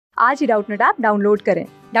आज ही Doubtnut app download करें।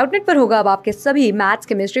 डाउटनट पर होगा अब आपके सभी मैथ्स,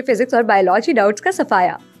 केमिस्ट्री, फिजिक्स और बायोलॉजी डाउट्स का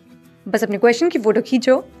सफाया। बस अपने क्वेश्चन की फोटो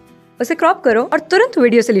खींचो, उसे क्रॉप करो और तुरंत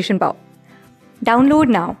वीडियो सोल्यूशन पाओ। Download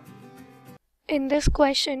now. In this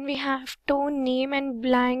question, we have to name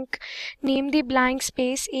the blank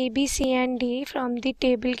space A, B, C, and D from the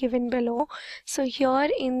table given below. So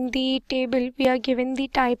here in the table, we are given the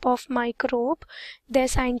type of microbe,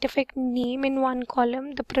 their scientific name in one column,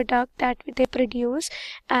 the product that they produce,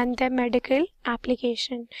 and their medical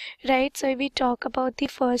application. Right? So if we talk about the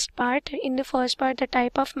first part, in the first part, the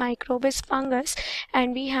type of microbe is fungus,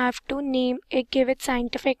 and we have to give it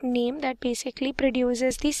scientific name that basically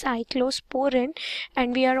produces the cyclosporin,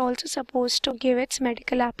 and we are also supposed to give its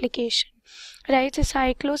medical application. Right, so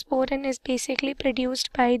cyclosporin is basically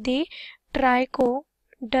produced by the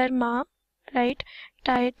trichoderma, right,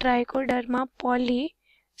 trichoderma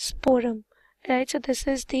polysporum. Right, so this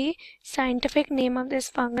is the scientific name of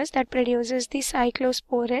this fungus that produces the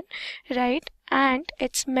cyclosporin, right, and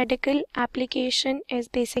its medical application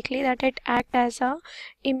is basically that it acts as a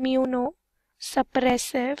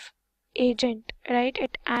immunosuppressive agent, right?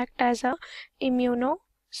 It acts as a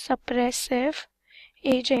immunosuppressive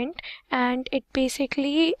agent, and it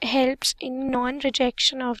basically helps in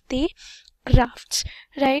non-rejection of the grafts,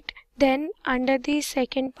 right? Then under the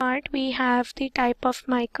second part we have the type of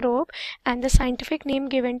microbe, and the scientific name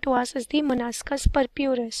given to us is the Monascus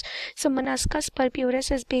purpurus. So Monascus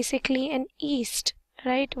purpurus is basically an yeast,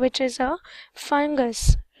 right, which is a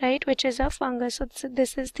fungus, right, which is a fungus. So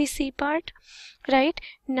this is the C part, right?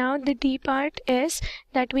 Now the D part is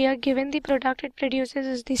that we are given the product it produces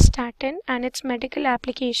is the statin, and its medical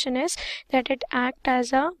application is that it acts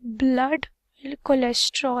as a blood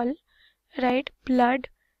cholesterol, right, blood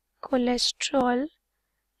cholesterol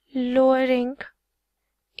lowering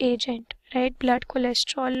agent, right, blood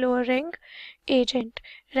cholesterol lowering agent,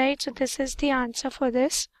 right? So this is the answer for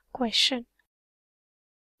this question.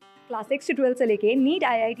 Class 6 से 12 से लेके NEET,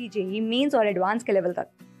 IIT, JEE mains और advance के level तक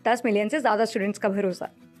 10 million से ज्यादा students का भरोसा।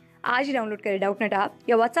 आज ही डाउनलोड करें डाउटनट ऐप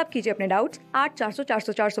या व्हाट्सएप कीजिए अपने डाउट्स 8400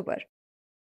 400 400 पर।